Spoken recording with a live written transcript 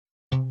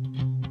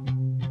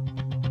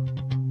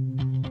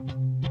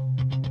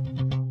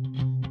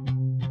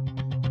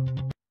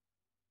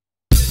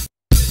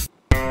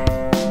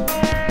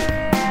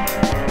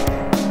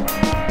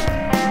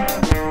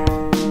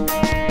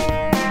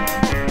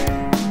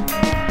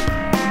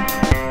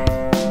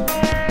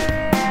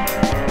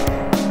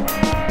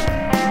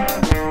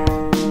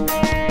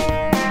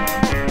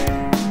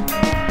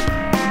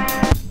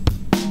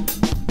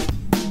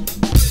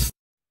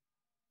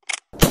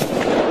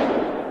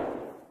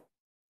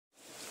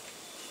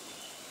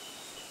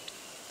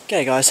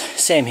G'day guys,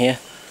 Sam here.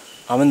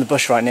 I'm in the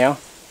bush right now.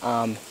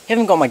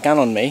 Haven't got my gun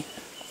on me,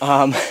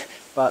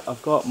 but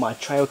I've got my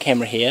trail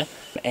camera here,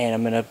 and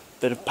I'm in a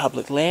bit of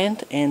public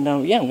land, and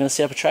yeah, I'm going to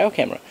set up a trail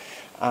camera.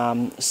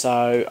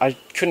 So I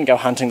couldn't go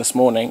hunting this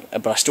morning,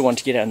 but I still wanted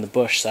to get out in the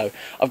bush, so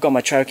I've got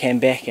my trail cam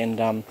back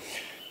and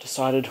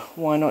decided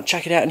why not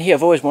chuck it out in here.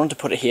 I've always wanted to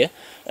put it here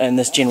in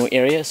this general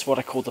area. It's what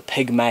I call the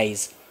pig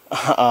maze,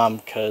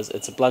 because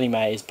it's a bloody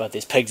maze, but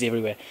there's pigs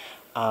everywhere.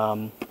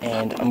 And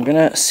I'm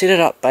gonna set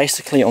it up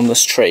basically on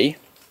this tree,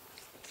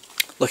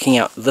 looking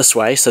out this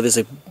way. So there's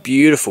a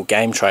beautiful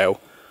game trail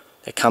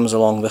that comes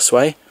along this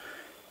way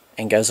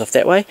and goes off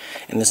that way,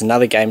 and there's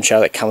another game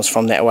trail that comes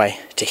from that way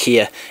to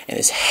here, and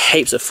there's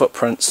heaps of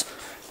footprints,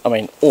 I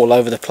mean all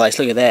over the place.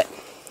 Look at that,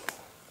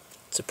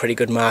 it's a pretty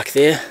good mark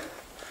there.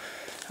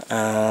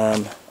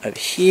 Over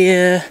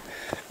here,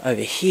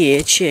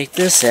 check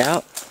this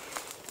out,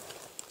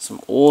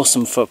 some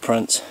awesome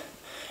footprints.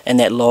 And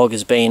that log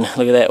has been,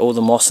 look at that, all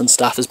the moss and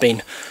stuff has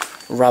been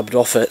rubbed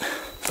off it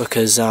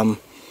because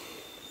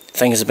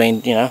things have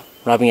been, you know,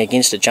 rubbing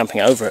against it, jumping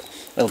over it.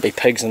 There'll be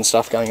pigs and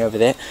stuff going over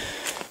there.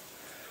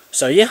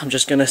 So yeah, I'm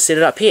just going to set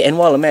it up here, and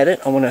while I'm at it,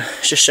 I want to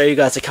just show you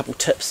guys a couple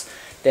tips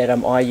that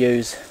I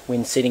use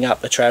when setting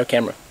up a trail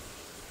camera.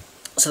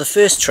 So the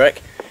first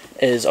trick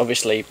is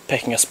obviously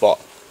picking a spot.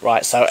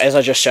 Right, so as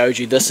I just showed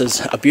you, this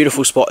is a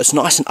beautiful spot. It's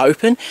nice and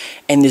open,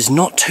 and there's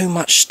not too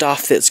much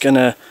stuff that's going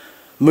to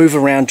move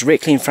around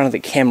directly in front of the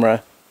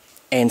camera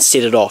and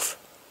set it off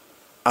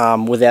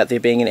without there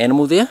being an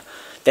animal there.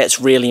 That's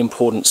really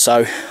important.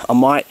 So I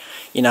might,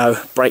 you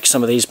know, break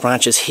some of these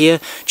branches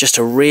here just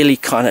to really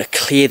kind of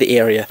clear the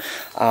area.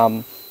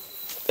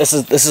 This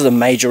is a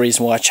major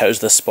reason why I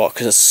chose this spot,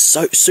 because it's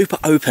so super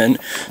open.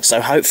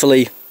 So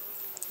hopefully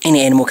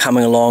any animal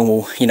coming along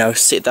will, you know,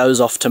 set those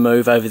off to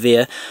move over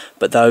there,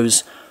 but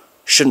those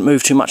shouldn't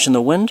move too much in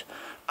the wind.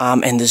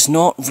 And there's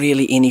not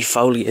really any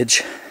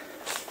foliage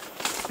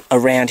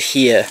around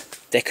here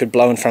that could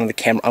blow in front of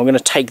the camera. I'm going to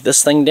take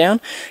this thing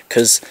down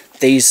because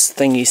these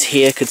thingies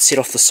here could set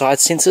off the side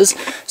sensors,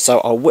 so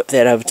I'll whip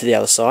that over to the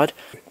other side.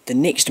 The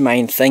next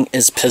main thing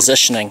is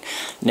positioning.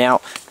 Now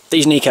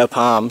these Nico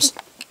palms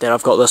that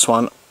I've got this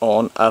one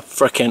on are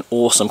freaking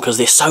awesome because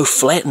they're so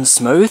flat and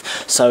smooth,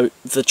 so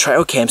the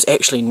trail cam's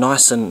actually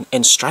nice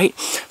and straight.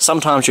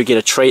 Sometimes you'll get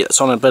a tree that's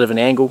on a bit of an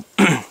angle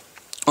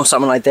or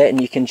something like that,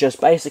 and you can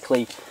just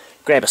basically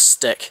grab a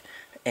stick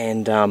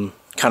and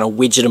kind of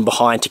wedge it in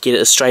behind to get it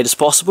as straight as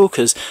possible,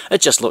 because it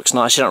just looks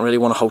nice. You don't really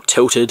want a whole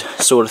tilted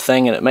sort of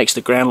thing, and it makes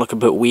the ground look a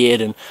bit weird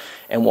and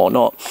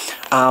whatnot.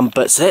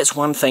 But so that's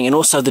one thing, and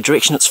also the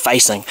direction it's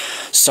facing.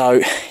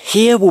 So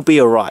here will be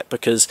alright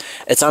because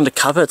it's under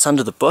cover, it's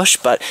under the bush,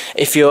 but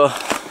if you're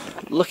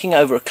looking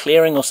over a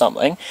clearing or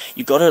something,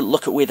 you've got to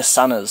look at where the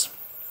sun is,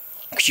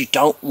 because you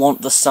don't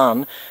want the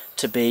sun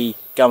to be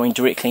going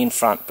directly in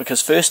front,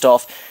 because first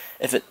off,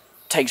 if it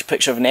takes a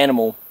picture of an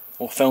animal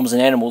or films an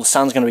animal, the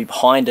sun's going to be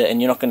behind it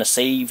and you're not going to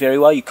see very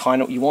well.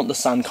 You want the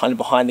sun kind of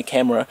behind the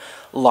camera,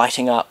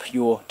 lighting up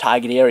your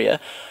target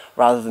area,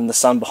 rather than the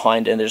sun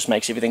behind it, and it just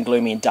makes everything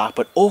gloomy and dark.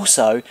 But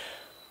also,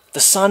 the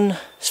sun,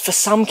 for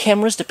some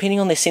cameras, depending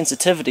on their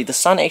sensitivity, the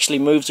sun actually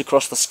moves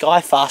across the sky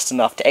fast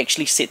enough to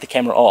actually set the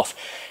camera off,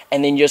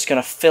 and then you're just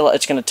going to fill it.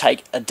 It's going to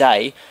take a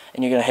day,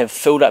 and you're going to have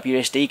filled up your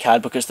SD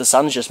card because the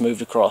sun's just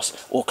moved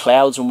across, or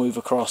clouds will move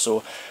across,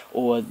 or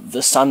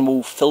the sun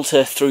will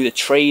filter through the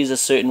trees a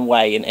certain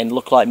way and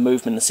look like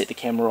movement and set the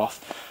camera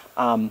off.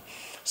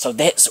 So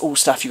that's all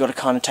stuff you've got to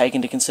kind of take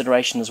into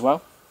consideration as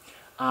well.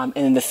 And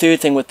then the third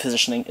thing with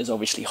positioning is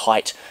obviously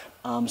height.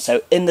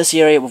 So in this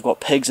area we've got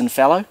pigs and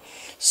fallow,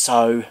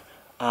 so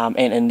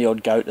and the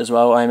odd goat as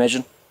well, I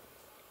imagine.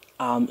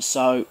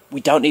 So we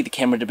don't need the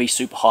camera to be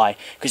super high,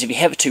 because if you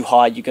have it too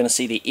high, you're going to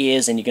see the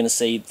ears and you're going to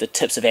see the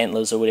tips of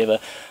antlers or whatever.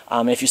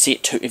 If you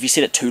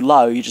set it too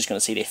low, you're just going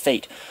to see their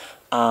feet.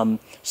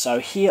 So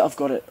here I've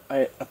got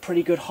a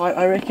pretty good height,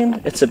 I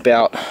reckon. It's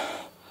about,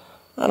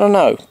 I don't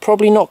know,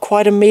 probably not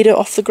quite a meter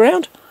off the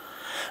ground.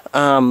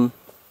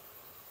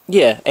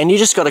 Yeah, and you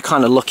just got to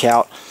kind of look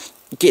out,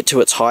 get to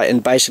its height,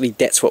 and basically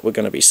that's what we're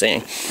going to be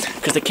seeing,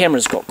 because the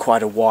camera's got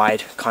quite a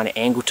wide kind of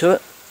angle to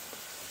it.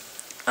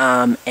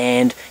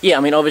 And yeah, I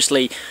mean,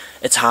 obviously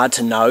it's hard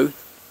to know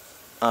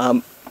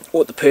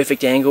what the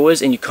perfect angle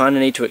is, and you kind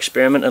of need to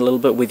experiment a little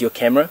bit with your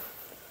camera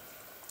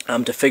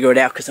to figure it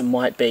out, because it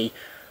might be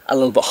a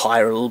little bit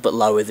higher, a little bit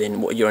lower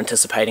than what you're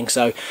anticipating.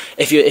 So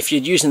if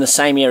you're using the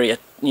same area,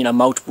 you know,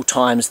 multiple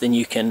times, then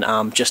you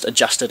can just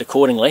adjust it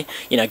accordingly.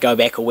 You know, go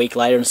back a week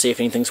later and see if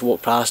anything's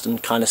walked past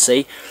and kind of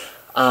see.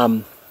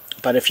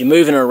 But if you're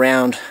moving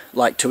around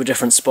like to a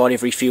different spot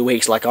every few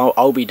weeks, like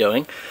I'll be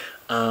doing,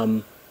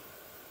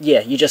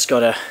 yeah, you just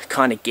got to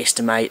kind of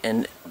guesstimate,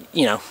 and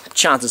you know,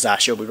 chances are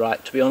she'll be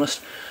right, to be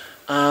honest.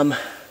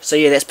 So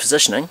yeah, that's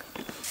positioning.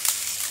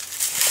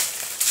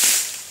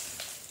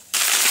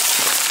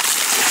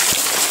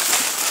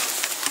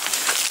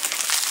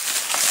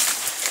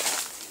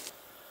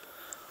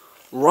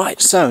 Alright,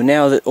 so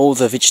now that all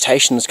the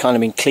vegetation has kind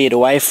of been cleared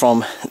away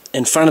from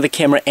in front of the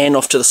camera and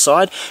off to the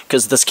side,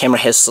 because this camera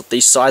has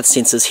these side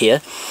sensors here,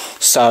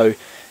 so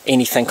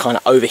anything kind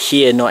of over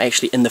here not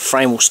actually in the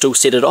frame will still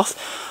set it off.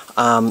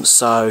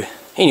 So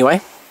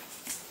anyway,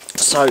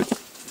 so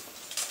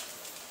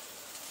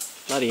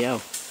bloody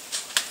hell,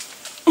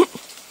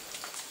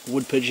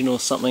 wood pigeon or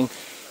something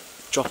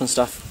dropping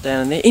stuff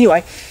down in there.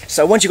 Anyway,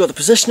 so once you've got the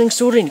positioning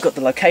sorted and you've got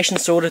the location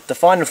sorted, the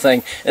final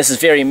thing, this is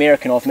very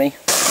American of me,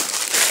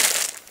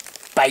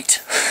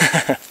 bait.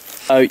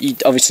 So you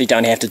obviously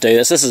don't have to do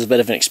this. This is a bit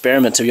of an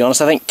experiment, to be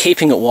honest. I think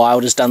Keeping It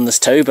Wild has done this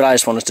too, but I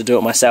just wanted to do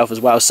it myself as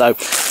well. So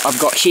I've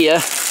got here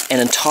an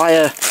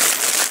entire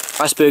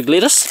iceberg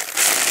lettuce,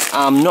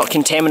 not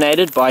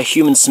contaminated by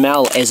human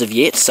smell as of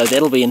yet, so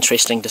that'll be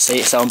interesting to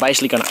see. So I'm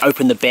basically going to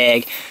open the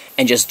bag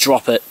and just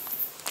drop it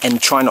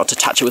and try not to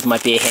touch it with my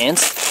bare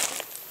hands.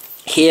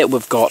 Here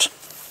we've got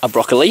a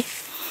broccoli,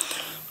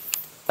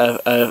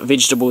 a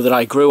vegetable that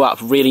I grew up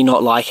really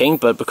not liking,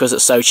 but because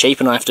it's so cheap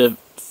and I have to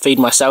feed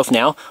myself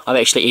now, I've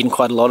actually eaten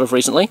quite a lot of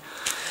recently.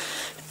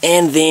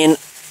 And then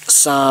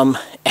some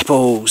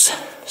apples.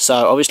 So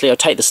obviously I'll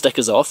take the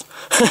stickers off,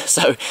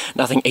 so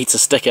nothing eats a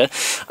sticker.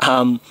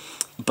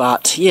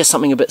 But yeah,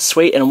 something a bit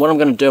sweet. And what I'm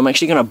going to do, I'm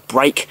actually going to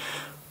break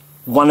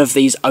one of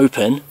these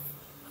open,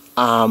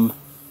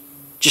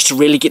 just to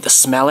really get the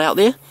smell out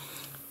there.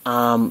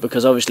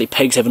 Because obviously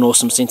pigs have an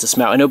awesome sense of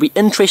smell, and it'll be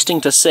interesting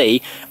to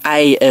see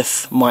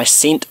if my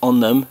scent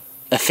on them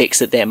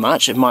affects it that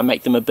much. It might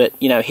make them a bit,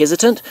 you know,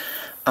 hesitant.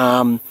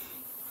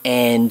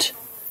 And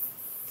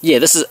yeah,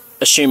 this is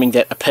assuming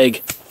that a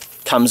pig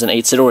comes and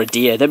eats it, or a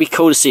deer. That'd be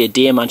cool to see a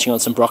deer munching on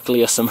some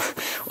broccoli or some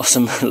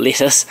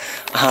lettuce.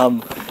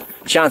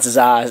 Chances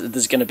are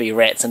there's going to be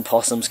rats and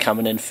possums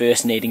coming in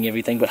first and eating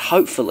everything, but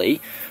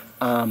hopefully,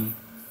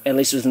 at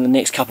least within the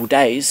next couple of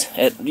days,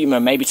 you know,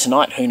 maybe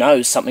tonight, who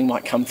knows, something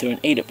might come through and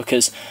eat it,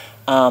 because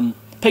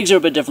pigs are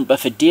a bit different, but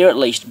for deer at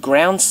least,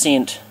 ground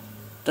scent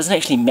doesn't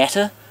actually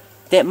matter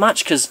that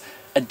much, because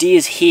a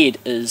deer's head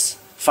is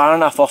far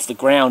enough off the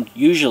ground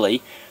usually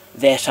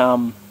that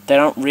they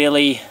don't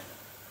really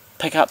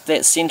pick up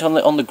that scent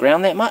on the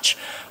ground that much.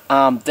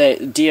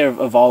 The deer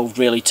evolved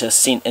really to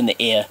scent in the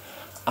air.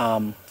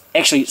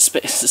 Actually,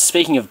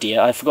 speaking of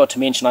deer, I forgot to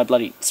mention I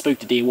bloody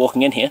spooked a deer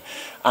walking in here.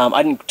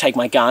 I didn't take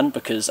my gun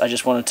because I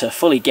just wanted to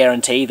fully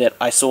guarantee that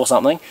I saw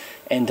something.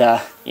 And,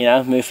 you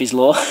know, Murphy's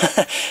Law.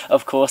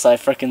 Of course, I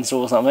frickin'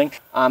 saw something.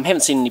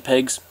 Haven't seen any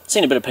pigs.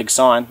 Seen a bit of pig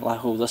sign,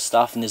 like all this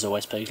stuff, and there's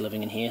always pigs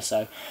living in here,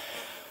 so...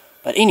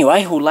 But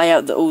anyway, we'll lay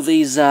out all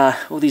these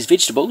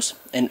vegetables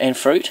and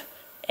fruit,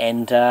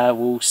 and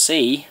we'll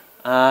see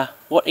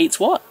what eats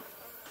what.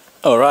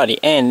 Alrighty,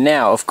 and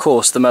now, of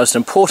course, the most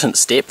important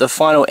step, the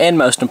final and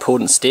most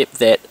important step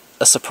that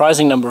a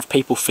surprising number of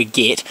people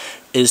forget,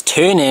 is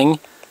turning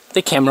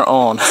the camera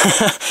on.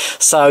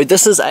 So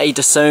this is a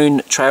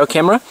Dassault trail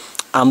camera.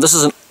 This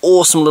is an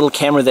awesome little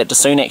camera that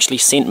Dassault actually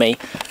sent me,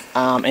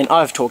 and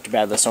I've talked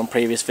about this on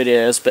previous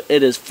videos, but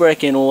it is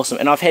freaking awesome.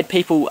 And I've had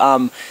people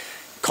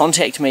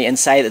contact me and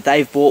say that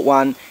they've bought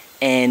one,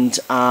 and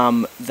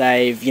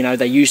they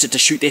used it to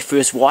shoot their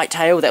first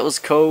whitetail. That was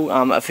cool.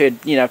 I've heard,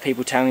 you know,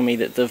 people telling me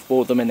that they've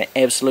bought them and they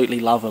absolutely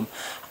love them.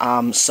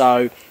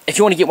 So if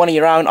you want to get one of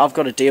your own, I've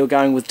got a deal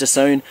going with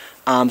Dassault,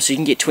 so you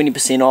can get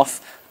 20%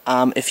 off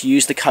if you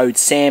use the code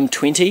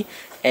SAM20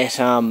 at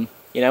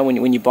you know,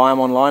 when you buy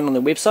them online on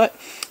their website.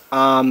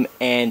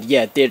 And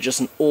yeah, they're just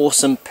an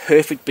awesome,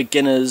 perfect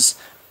beginners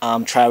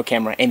trail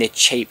camera, and they're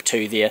cheap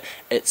too.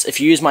 If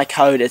you use my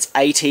code, it's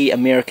 80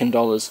 American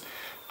dollars.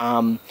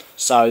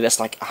 So that's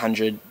like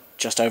 100,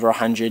 just over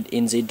 100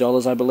 NZ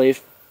dollars, I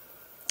believe.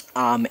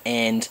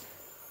 And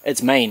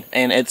it's mean,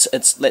 and it's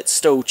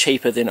still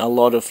cheaper than a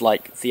lot of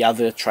like the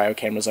other trail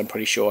cameras, I'm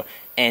pretty sure.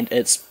 And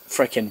it's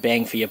freaking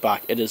bang for your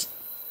buck. It is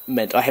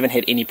mint. I haven't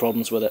had any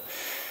problems with it.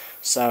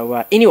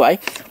 So anyway,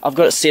 I've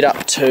got it set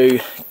up to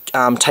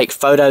take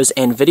photos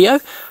and video.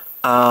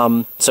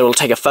 So we'll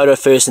take a photo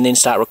first and then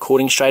start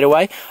recording straight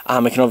away.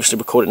 We can obviously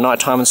record at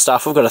night time and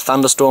stuff. We've got a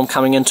thunderstorm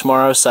coming in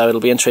tomorrow, so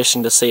it'll be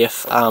interesting to see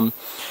if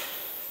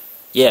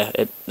yeah,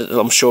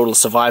 I'm sure it'll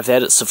survive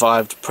that. It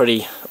survived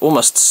pretty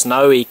almost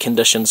snowy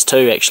conditions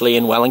too, actually,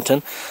 in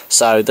Wellington,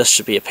 so this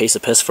should be a piece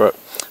of piss for it.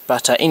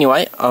 But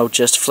anyway, I'll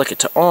just flick it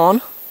to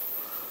on.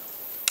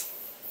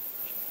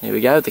 There we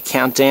go, the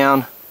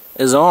countdown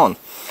is on.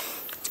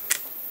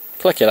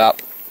 Click it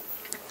up,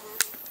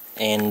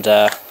 and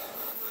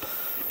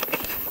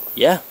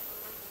yeah,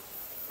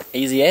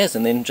 easy as,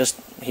 and then just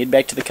head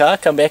back to the car,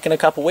 come back in a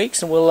couple of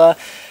weeks, and we'll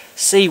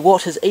see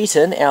what has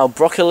eaten our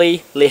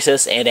broccoli,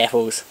 lettuce and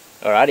apples.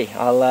 Alrighty,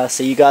 I'll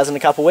see you guys in a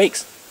couple of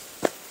weeks.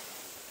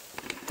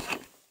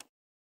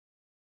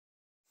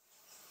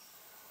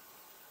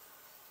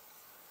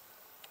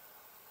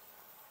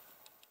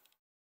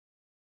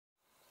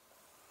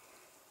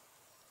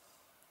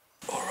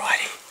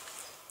 Alrighty,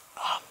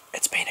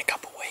 it's been a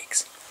couple of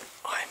weeks.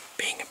 I'm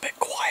being a bit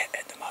quiet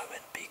at the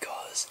moment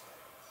because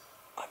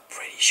I'm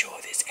pretty sure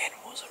there's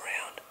animals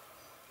around.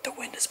 The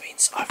wind has been...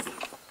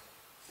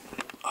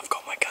 I've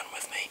got my gun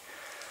with me.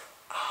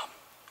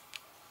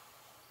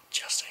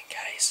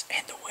 case,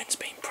 and the wind's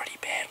been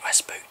pretty bad. I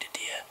spooked a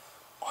deer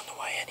on the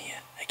way in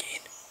here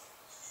again.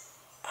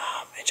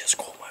 It just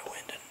caught my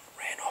wind and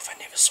ran off. I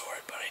never saw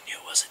it, but I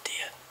knew it was a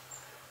deer.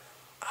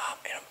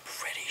 And I'm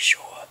pretty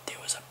sure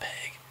there was a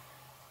pig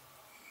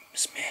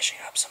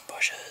smashing up some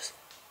bushes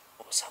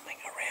or something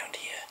around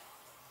here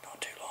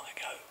not too long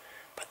ago,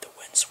 but the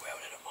wind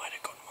swelled it. It might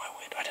have gotten my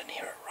wind. I didn't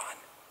hear it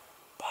run,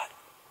 but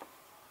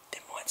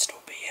there might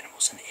still be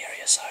animals in the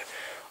area, so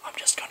I'm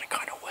just going to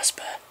kind of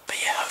whisper.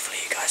 But yeah,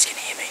 hopefully you guys can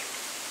hear me.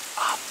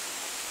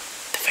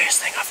 The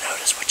first thing I've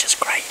noticed, which is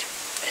great,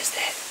 is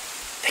that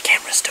the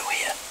camera's still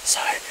here, so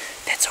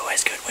that's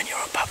always good when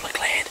you're on public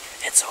land.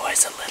 It's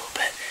always a little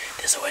bit,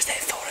 there's always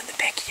that thought in the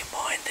back of your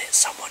mind that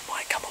someone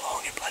might come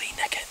along and bloody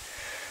nick it.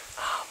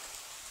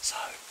 So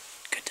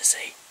good to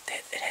see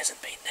that it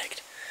hasn't been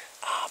nicked.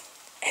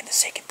 And the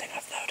second thing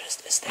I've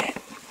noticed is that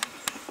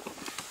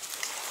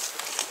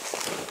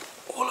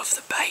all of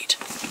the bait,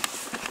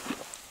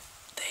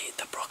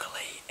 the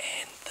broccoli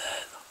and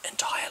the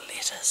entire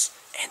lettuce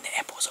and the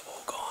apples are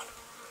all gone.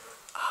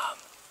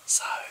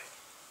 So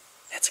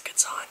that's a good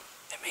sign.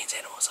 It means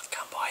animals have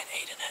come by and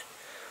eaten it.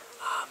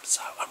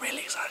 So I'm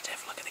really excited to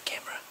have a look at the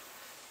camera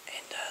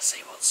and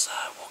see what's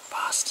walked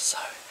past. So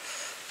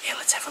yeah,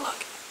 let's have a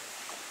look.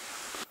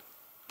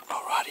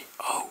 Alrighty.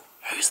 Oh,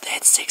 who's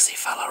that sexy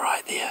fella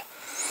right there?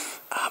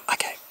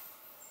 Okay.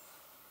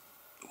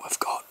 We've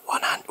got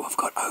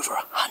over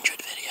 100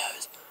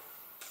 videos.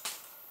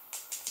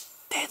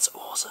 That's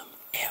awesome.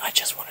 Yeah, I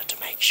just wanted to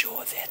make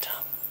sure that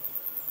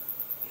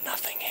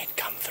nothing had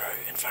come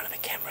through in front of the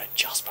camera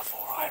just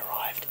before I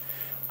arrived.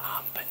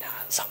 But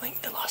nah,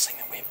 the last thing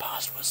that went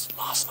past was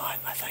last night,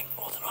 I think,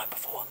 or the night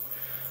before.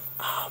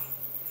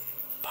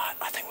 But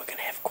I think we're going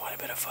to have quite a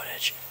bit of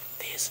footage.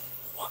 There's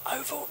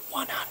over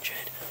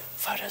 100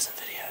 photos and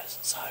videos,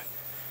 so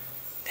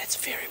that's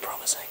very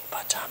promising.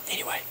 But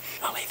anyway,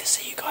 I'll either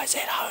see you guys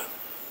at home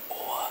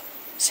or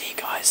see you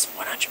guys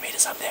 100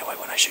 meters up that way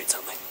when I shoot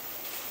something.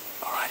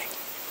 Alrighty.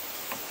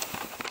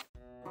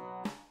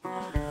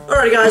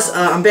 Alrighty guys,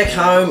 I'm back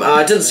home.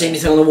 I didn't see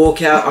anything on the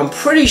walkout. I'm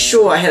pretty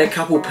sure I had a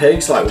couple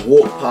pigs like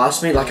walk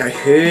past me, like I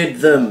heard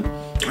them.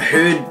 I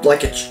heard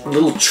like a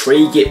little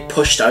tree get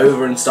pushed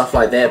over and stuff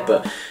like that,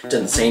 but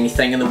didn't see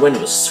anything, and the wind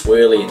was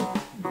swirly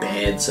and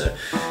bad, so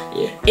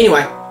yeah.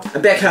 Anyway,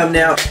 I'm back home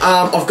now.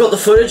 I've got the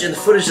footage, and the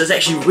footage is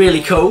actually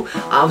really cool.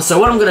 So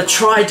what I'm going to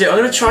try do, I'm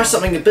going to try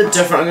something a bit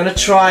different. I'm going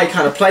to try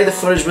kind of play the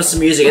footage with some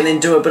music and then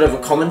do a bit of a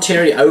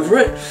commentary over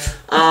it.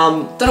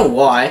 Don't know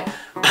why.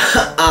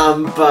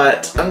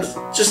 But I'm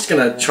just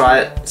gonna try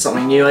it,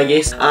 something new I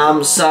guess.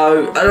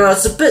 So, I don't know,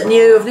 it's a bit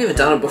new, I've never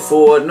done it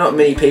before, not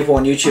many people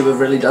on YouTube have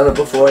really done it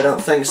before, I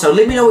don't think, so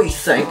let me know what you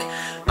think.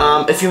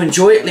 If you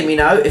enjoy it, let me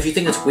know. If you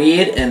think it's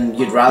weird and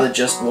you'd rather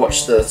just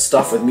watch the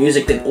stuff with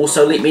music, then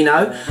also let me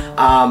know,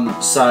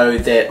 so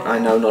that I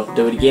know not to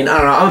do it again. I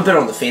don't know, I'm a bit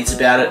on the fence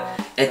about it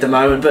at the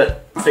moment,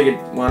 but figured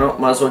why not,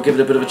 might as well give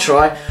it a bit of a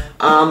try.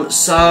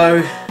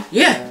 So,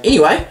 yeah,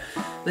 anyway,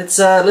 let's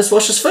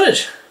watch this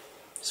footage.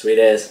 Sweet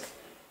as.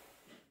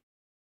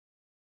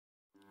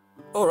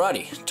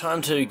 Alrighty,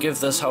 time to give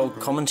this whole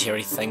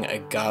commentary thing a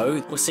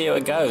go. We'll see how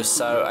it goes.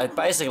 So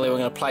basically we're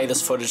going to play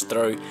this footage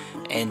through,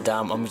 and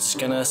I'm just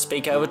going to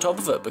speak over top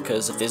of it,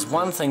 because if there's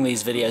one thing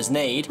these videos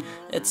need,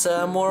 it's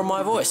more of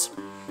my voice.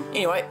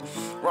 Anyway,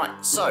 right,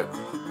 so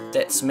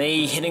that's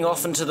me heading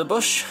off into the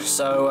bush.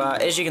 So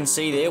as you can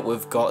see there,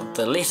 we've got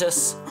the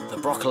lettuce, the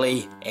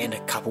broccoli, and a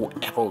couple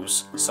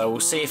apples. So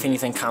we'll see if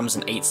anything comes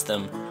and eats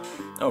them.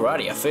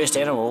 Alrighty, our first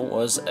animal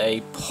was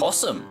a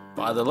possum,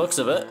 by the looks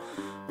of it.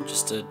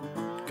 Just a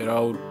good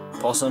old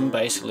possum,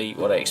 basically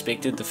what I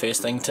expected, the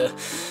first thing to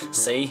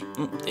see.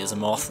 There's a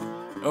moth.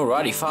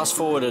 Alrighty, fast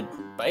forwarded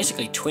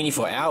basically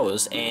 24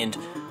 hours and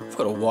we've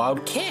got a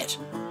wild cat.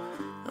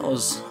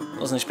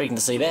 Wasn't expecting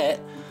to see that.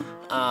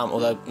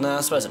 Although, nah,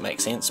 I suppose it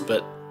makes sense,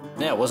 but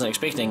now I wasn't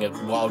expecting a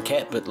wild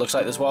cat, but looks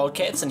like there's wild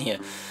cats in here.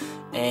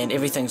 And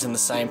everything's in the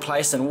same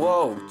place, and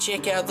whoa,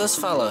 check out this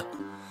fella.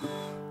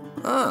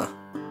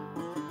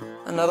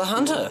 Another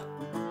hunter.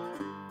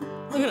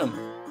 Look at him.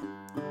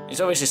 He's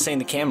obviously seen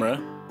the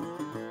camera.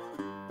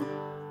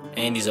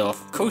 And he's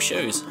off. Cool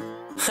shoes.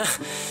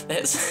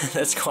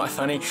 that's quite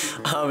funny.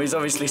 He's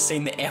obviously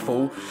seen the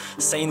apple,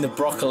 seen the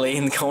broccoli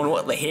and gone,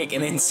 what the heck,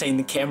 and then seen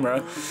the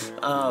camera.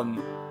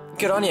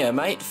 Good on you,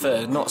 mate,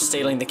 for not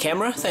stealing the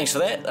camera. Thanks for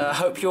that.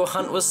 Hope your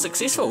hunt was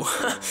successful.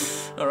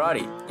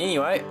 Alrighty.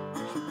 Anyway,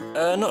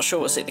 not sure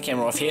what set the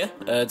camera off here.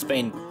 It's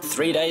been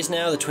 3 days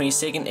now, the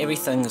 22nd.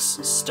 Everything's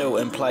still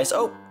in place.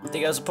 Oh,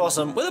 there goes a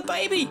possum with a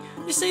baby.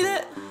 You see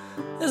that?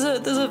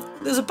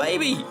 There's a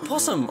baby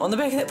possum on the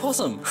back of that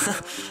possum.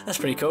 That's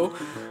pretty cool.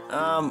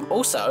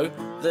 Also,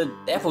 the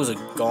apples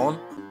are gone.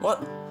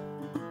 What?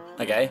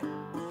 Okay.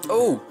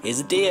 Oh, here's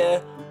a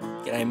deer.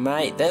 G'day,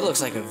 mate. That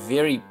looks like a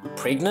very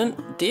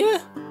pregnant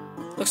deer.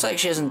 Looks like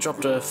she hasn't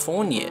dropped a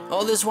fawn yet.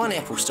 Oh, there's one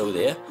apple still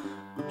there.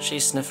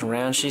 She's sniffing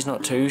around. She's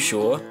not too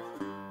sure.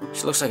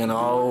 She looks like an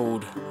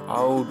old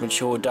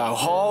mature doe.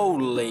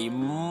 Holy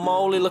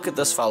moly, look at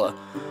this fella.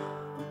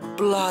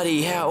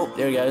 Bloody hell. Oh,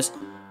 there he goes.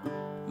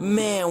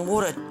 Man,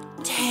 what a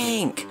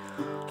tank!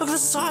 Look at the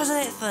size of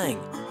that thing!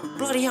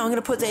 Bloody hell, I'm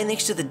gonna put that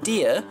next to the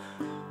deer.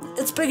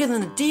 It's bigger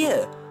than a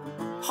deer!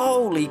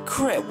 Holy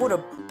crap, what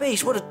a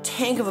beast, what a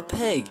tank of a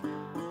pig!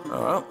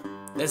 Alright,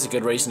 that's a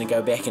good reason to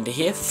go back into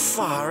here.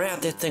 Far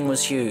out, that thing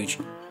was huge.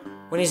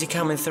 When is he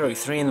coming through?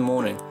 3 in the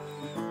morning.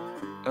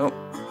 Oh,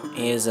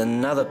 here's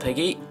another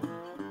piggy.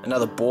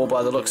 Another boar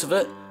by the looks of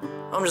it.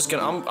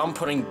 I'm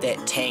putting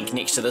that tank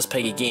next to this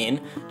pig again.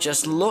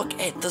 Just look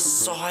at the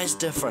size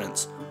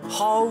difference.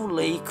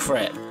 Holy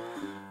crap.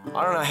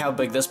 I don't know how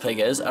big this pig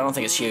is. I don't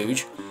think it's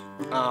huge.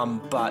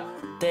 But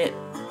that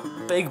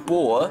big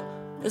boar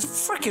is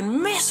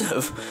freaking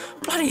massive.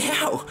 Bloody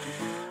hell.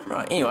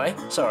 Right, anyway,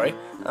 sorry.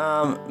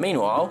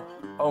 Meanwhile,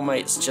 old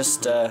mate's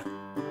just,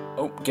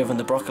 giving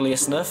the broccoli a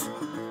sniff.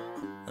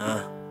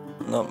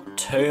 Not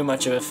too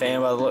much of a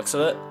fan by the looks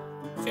of it.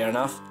 Fair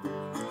enough.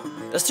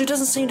 This dude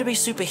doesn't seem to be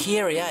super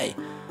hairy, eh?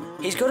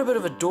 He's got a bit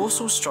of a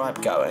dorsal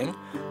stripe going,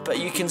 but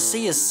you can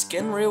see his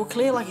skin real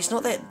clear. Like he's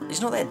not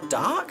that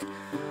dark.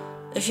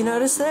 If you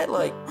notice that,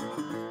 like,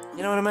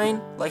 you know what I mean?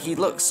 Like he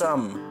looks it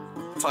kind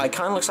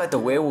of looks like the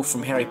werewolf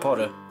from Harry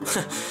Potter.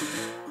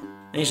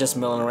 He's just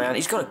milling around.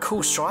 He's got a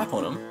cool stripe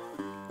on him.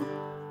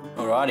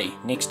 Alrighty,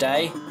 next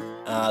day,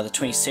 the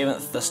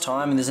 27th this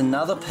time, and there's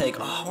another pig.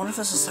 Oh, I wonder if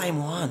it's the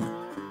same one.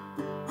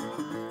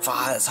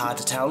 That's hard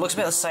to tell. It looks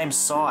about the same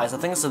size. I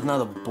think it's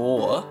another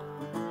boar.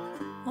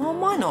 Oh, it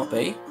might not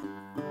be.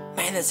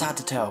 Man, that's hard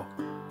to tell.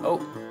 Oh.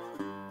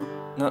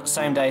 No,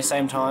 same day,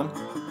 same time.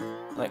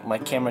 Like, my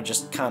camera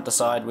just can't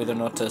decide whether or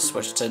not to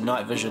switch to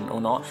night vision or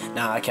not.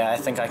 Nah, okay, I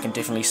think I can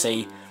definitely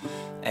see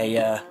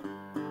an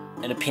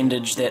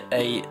appendage that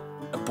a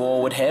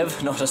boar would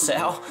have, not a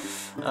sow.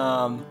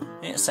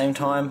 Yeah, same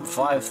time,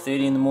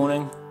 5:30 in the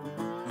morning.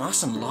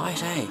 Nice and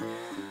light, eh?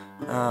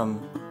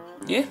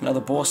 Yeah, another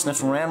boar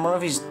sniffing around. One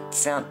of his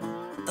found...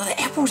 Oh, the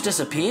apple's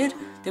disappeared.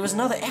 There was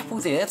another apple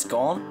there. That's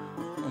gone.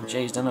 Oh,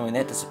 jeez, don't know when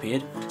that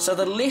disappeared. So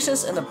the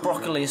lettuce and the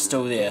broccoli are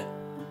still there.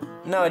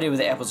 No idea where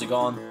the apples are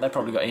gone. They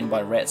probably got eaten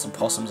by rats and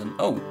possums. And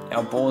oh,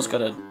 our boar's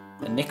got a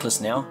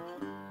necklace now.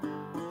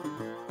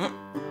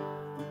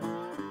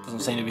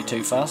 Doesn't seem to be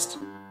too fast.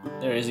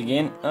 There he is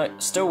again. Oh,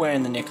 still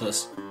wearing the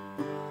necklace.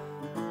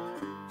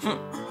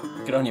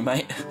 Good on you,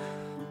 mate.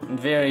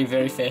 Very,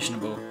 very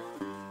fashionable.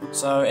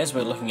 So, as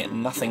we're looking at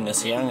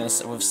nothingness here,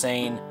 we've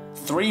seen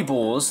 3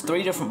 boars,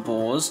 3 different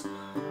boars,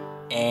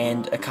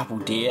 and a couple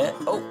deer.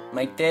 Oh,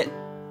 make that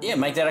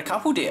a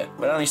couple deer.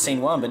 We'd only seen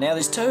 1, but now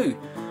there's 2.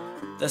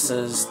 This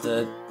is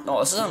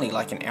only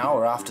like an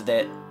hour after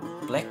that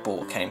black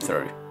boar came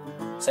through.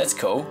 So that's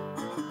cool.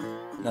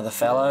 Another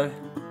fallow.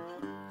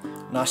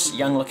 Nice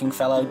young looking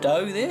fallow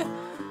doe there.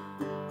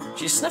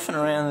 She's sniffing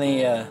around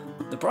the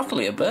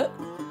broccoli a bit.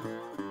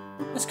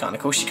 That's kind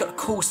of cool. She's got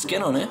cool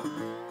skin on her.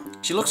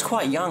 She looks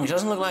quite young. She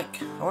doesn't look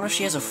like... I wonder if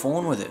she has a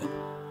fawn with her.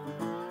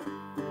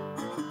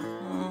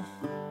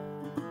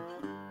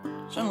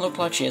 She doesn't look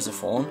like she has a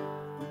fawn.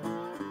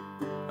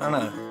 I don't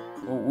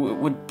know.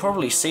 We'd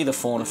probably see the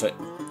fawn if it...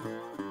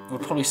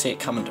 We'd probably see it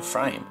come into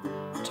frame,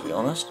 to be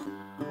honest.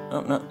 Oh,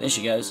 no, there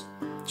she goes.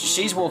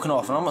 She's walking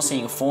off and I'm not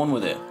seeing a fawn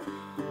with her.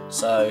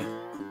 So,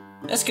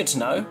 that's good to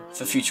know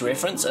for future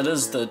reference. It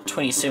is the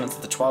 27th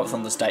of the 12th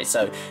on this date,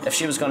 so if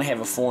she was going to have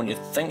a fawn, you'd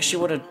think she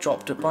would have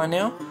dropped it by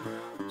now.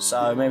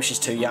 So maybe she's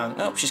too young.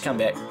 Oh, she's come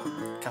back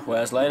a couple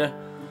hours later.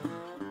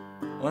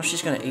 I wonder if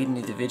she's going to eat any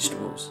of the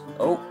vegetables.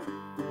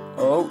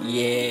 Oh,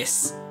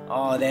 yes.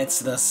 Oh, that's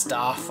the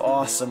stuff.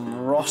 Oh,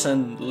 some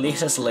rotten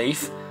lettuce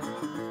leaf.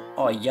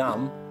 Oh,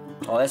 yum.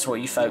 Oh, that's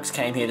what you folks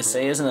came here to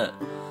see, isn't it?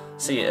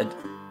 See a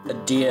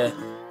deer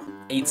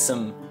eat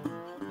some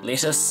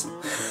lettuce.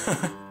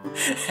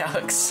 How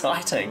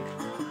exciting.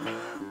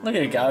 Look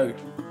at her go.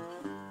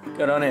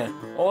 Good on her.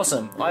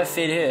 Awesome. I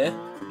fed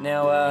her.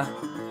 Now,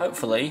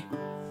 hopefully,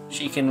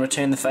 she can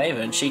return the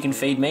favour and she can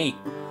feed me.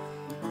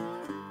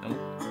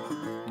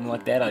 Oh, didn't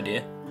like that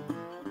idea.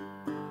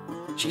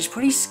 She's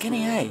pretty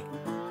skinny, eh?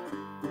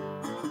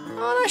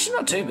 Oh no, she's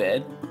not too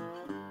bad.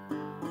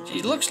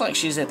 She looks like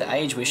she's at the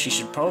age where she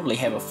should probably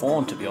have a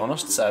fawn, to be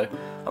honest, so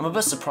I'm a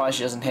bit surprised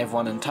she doesn't have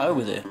one in tow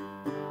with her.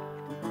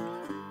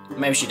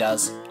 Maybe she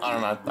does.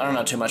 I don't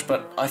know too much,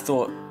 but I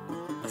thought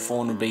a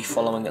fawn would be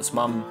following its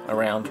mum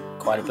around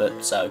quite a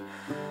bit, so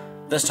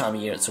this time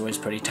of year it's always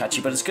pretty touchy,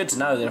 but it's good to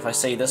know that if I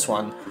see this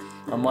one,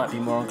 I might be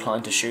more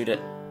inclined to shoot it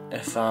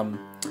if I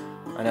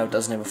know it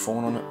doesn't have a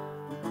fawn on it.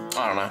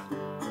 I don't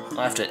know.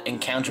 I have to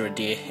encounter a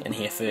deer in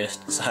here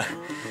first, so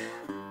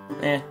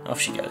yeah, off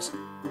she goes.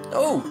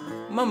 Oh,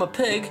 Mama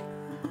Pig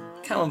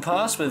coming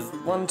past with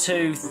 1,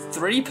 2,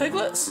 3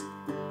 piglets.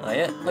 Oh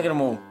yeah, look at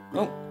them all.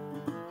 Oh,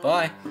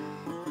 bye.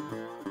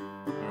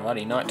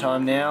 Alrighty, night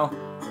time now.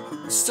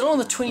 Still on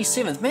the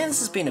 27th. Man, this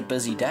has been a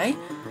busy day.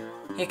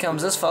 Here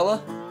comes this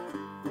fella.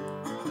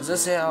 Is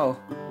this our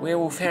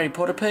werewolf Harry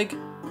Potter pig?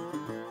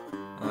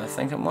 I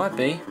think it might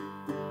be.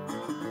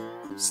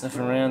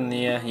 Sniffing around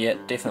the... yeah,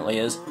 definitely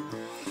is.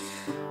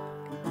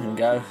 There we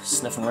go,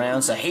 sniffing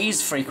around. So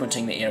he's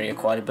frequenting the area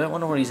quite a bit.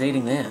 Wonder what he's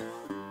eating there.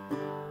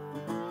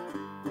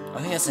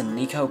 I think think it's a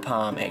Nico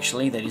palm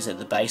actually that he's at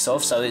the base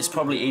of, so it's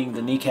probably eating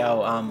the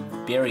Nico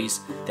berries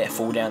that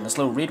fall down, those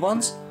little red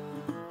ones.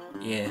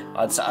 Yeah,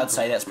 I'd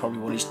say that's probably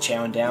what he's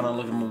chowing down on.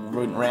 Look at him all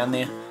rooting around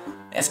there.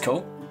 That's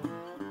cool.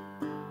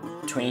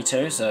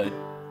 22, so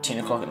 10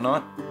 o'clock at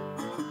night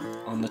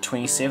on the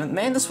 27th.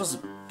 Man, this was a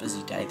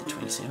busy day, the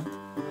 27th.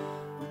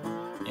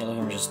 Yeah, look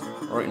at him just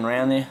rooting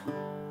around there.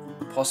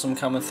 Possum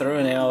coming through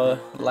an hour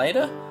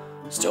later.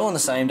 Still on the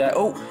same day.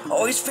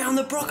 Oh, he's found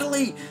the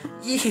broccoli!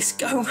 Yes,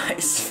 go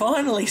mates!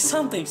 Finally,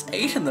 something's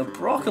eaten the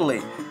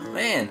broccoli!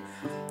 Man.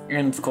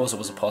 And of course it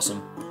was a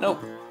possum.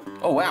 Nope.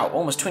 Oh wow,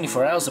 almost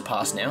 24 hours have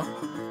passed now.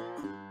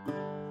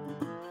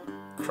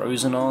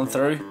 Cruising on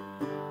through.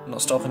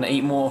 Not stopping to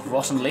eat more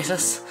rotten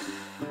lettuce.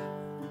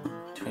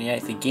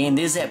 28th again.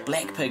 There's that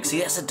black pig. See,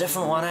 that's a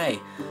different one, eh?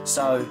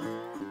 So,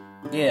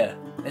 yeah,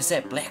 that's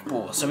that black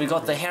boar. So we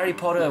got the Harry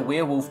Potter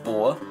werewolf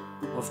boar.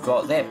 We've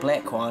got that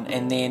black one,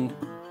 and then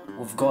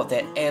we've got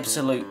that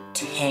absolute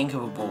tank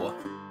of a boar.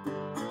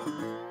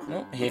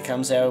 Oh, here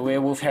comes our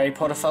werewolf Harry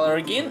Potter fella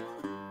again.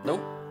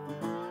 Nope.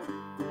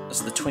 This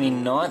is the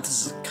 29th,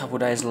 this is a couple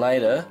days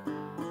later.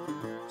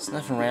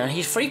 Sniffing around.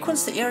 He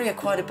frequents the area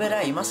quite a bit,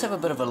 eh? He must have a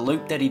bit of a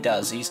loop that he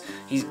does.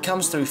 He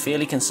comes through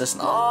fairly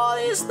consistent. Oh,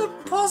 there's the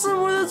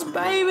possum with its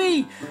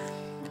baby!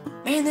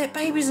 Man, that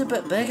baby's a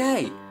bit big,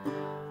 eh?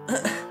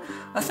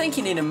 I think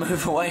you need to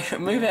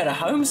move out of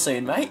home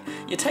soon, mate.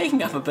 You're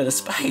taking up a bit of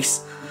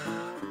space.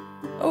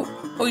 Oh,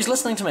 he's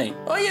listening to me.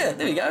 Oh yeah,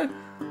 there we go.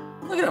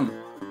 Look at him.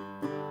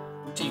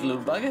 Cheeky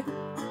little bugger.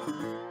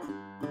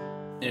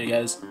 There he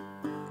goes.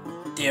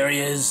 There he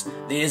is.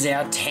 There's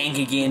our tank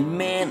again.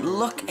 Man,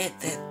 look at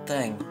that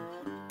thing.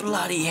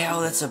 Bloody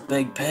hell, that's a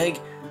big pig.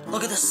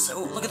 Look at this.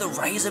 Look at the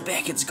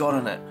razorback it's got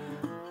in it.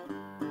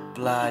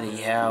 Bloody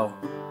hell.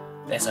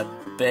 That's a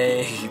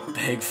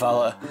big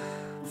fella.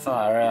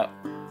 Far out.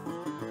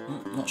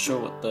 Not sure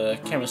what the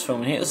camera's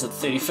filming here. This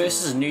is the 31st.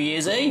 This is New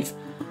Year's Eve.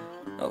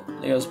 Oh,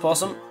 there goes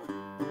Possum.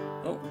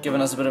 Oh,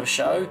 giving us a bit of a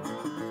show.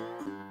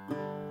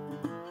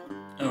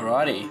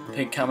 Alrighty,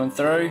 pig coming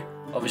through.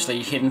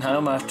 Obviously heading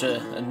home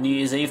after a New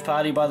Year's Eve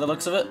party by the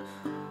looks of it.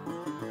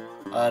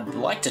 I'd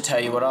like to tell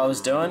you what I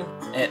was doing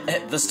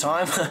at this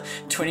time,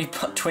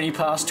 20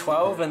 past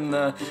 12 on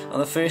the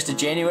 1st of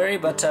January,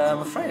 but I'm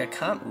afraid I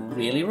can't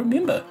really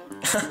remember.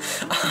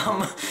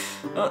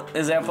 Oh,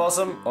 there's our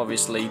possum,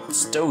 obviously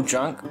still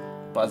drunk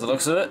by the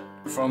looks of it,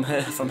 from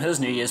his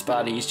New Year's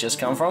party he's just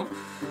come from.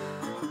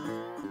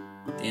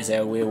 There's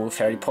our werewolf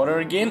Harry Potter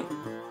again,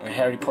 or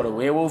Harry Potter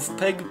werewolf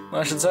pig,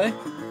 I should say.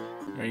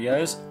 There he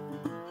goes.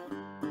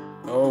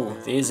 Oh,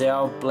 there's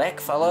our black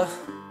fella.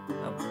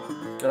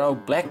 Good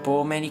old black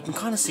boar, man, you can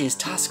kind of see his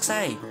tusks,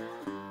 eh?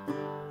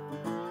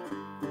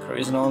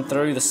 Cruising on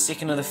through the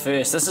 2nd of the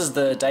 1st. This is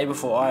the day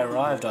before I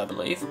arrived, I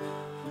believe.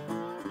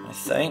 I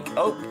think.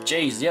 Oh,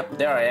 jeez, yep,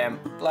 there I am.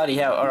 Bloody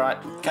hell, alright,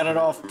 cut it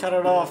off, cut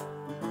it off.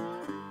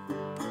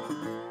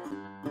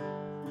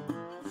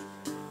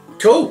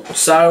 Cool,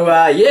 so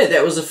yeah,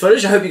 that was the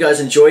footage. I hope you guys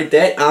enjoyed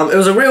that. It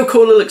was a real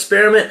cool little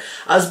experiment.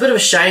 It was a bit of a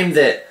shame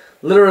that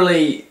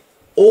literally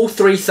all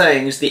three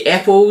things, the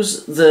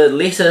apples, the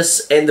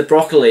lettuce and the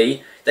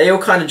broccoli, they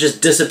all kind of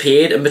just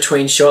disappeared in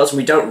between shots and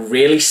we don't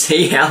really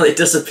see how they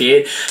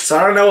disappeared. So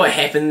I don't know what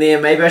happened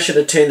there. Maybe I should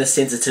have turned the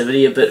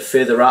sensitivity a bit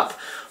further up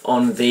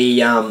on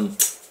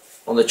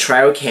the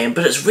trail cam,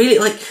 but it's really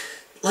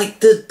like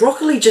the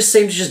broccoli just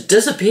seemed to just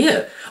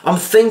disappear. I'm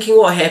thinking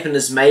what happened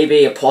is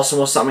maybe a possum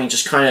or something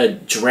just kind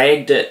of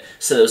dragged it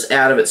so it was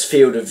out of its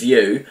field of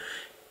view,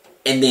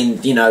 and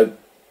then, you know,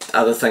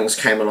 other things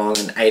came along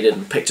and ate it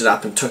and picked it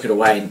up and took it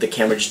away and the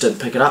camera just didn't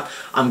pick it up.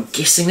 I'm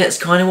guessing that's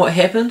kind of what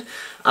happened.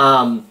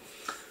 I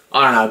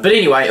don't know, but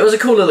anyway, it was a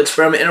cool little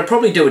experiment and I'll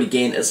probably do it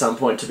again at some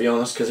point, to be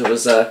honest, because it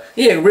was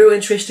yeah, real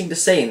interesting to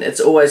see, and it's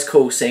always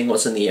cool seeing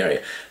what's in the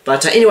area.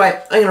 But anyway,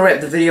 I'm going to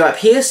wrap the video up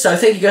here, so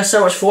thank you guys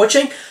so much for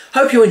watching.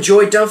 Hope you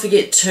enjoyed. Don't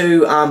forget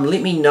to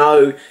let me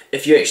know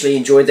if you actually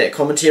enjoyed that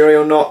commentary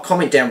or not.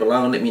 Comment down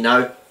below and let me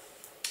know,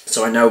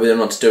 so I know whether or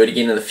not to do it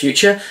again in the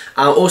future.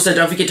 Also,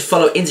 don't forget to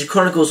follow NZ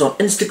Chronicles on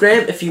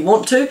Instagram if you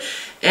want to.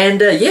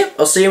 And yeah,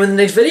 I'll see you in the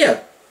next video.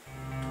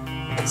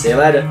 See you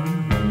later.